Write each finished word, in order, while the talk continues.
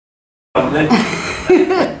Come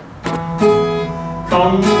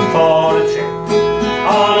for a trip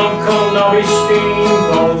on Uncle Nobby's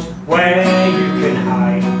steamboat, where you can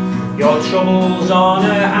hide your troubles on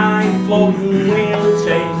a high floating wheel.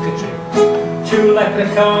 Take a trip to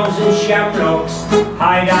leprechauns and shamrocks,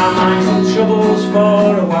 hide our minds and troubles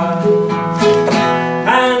for a while.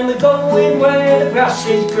 And we're going where the grass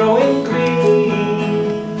is growing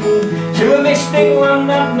green, to a mystic land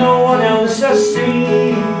that no one else has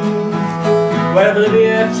seen, where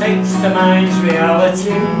oblivion takes the mind's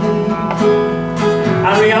reality,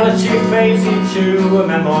 and reality fades into a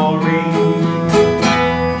memory.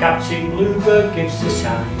 Captain Bluebird gives the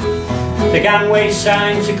sign, the gangway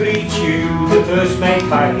sign to greet you, the first mate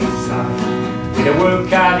by his side. With a work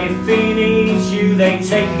card if he needs you, they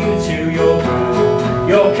take you to your room.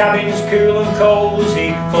 Your cabin's cool and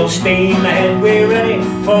cosy, full steam ahead, we're ready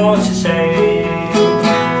for to sail.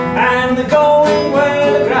 And we're going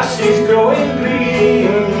where the grass is growing green,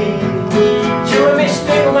 to a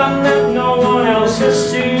mystic land that no one else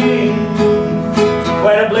has seen,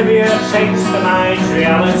 where oblivion takes the mind's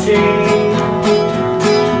reality,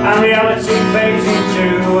 and reality fades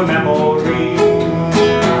into a memory.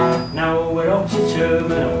 Now we're up to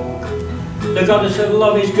Terminal, the goddess of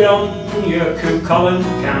love is gone, your Cú Chulainn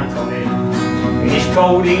can't come in. In his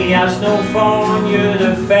cold he has no fun, you're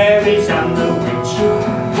the fairies and the witch,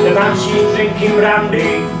 the banshees drinking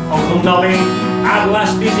brandy, Uncle Nobby at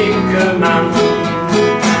last is in command.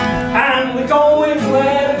 And we're going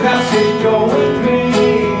where the grass is growing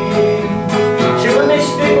green, to a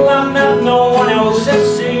mystic land that no one else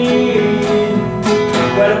has seen,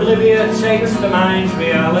 where oblivion takes the mind's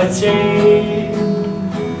reality,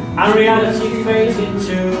 and reality fades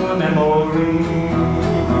into a memory,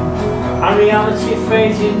 and reality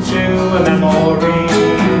fades into a memory.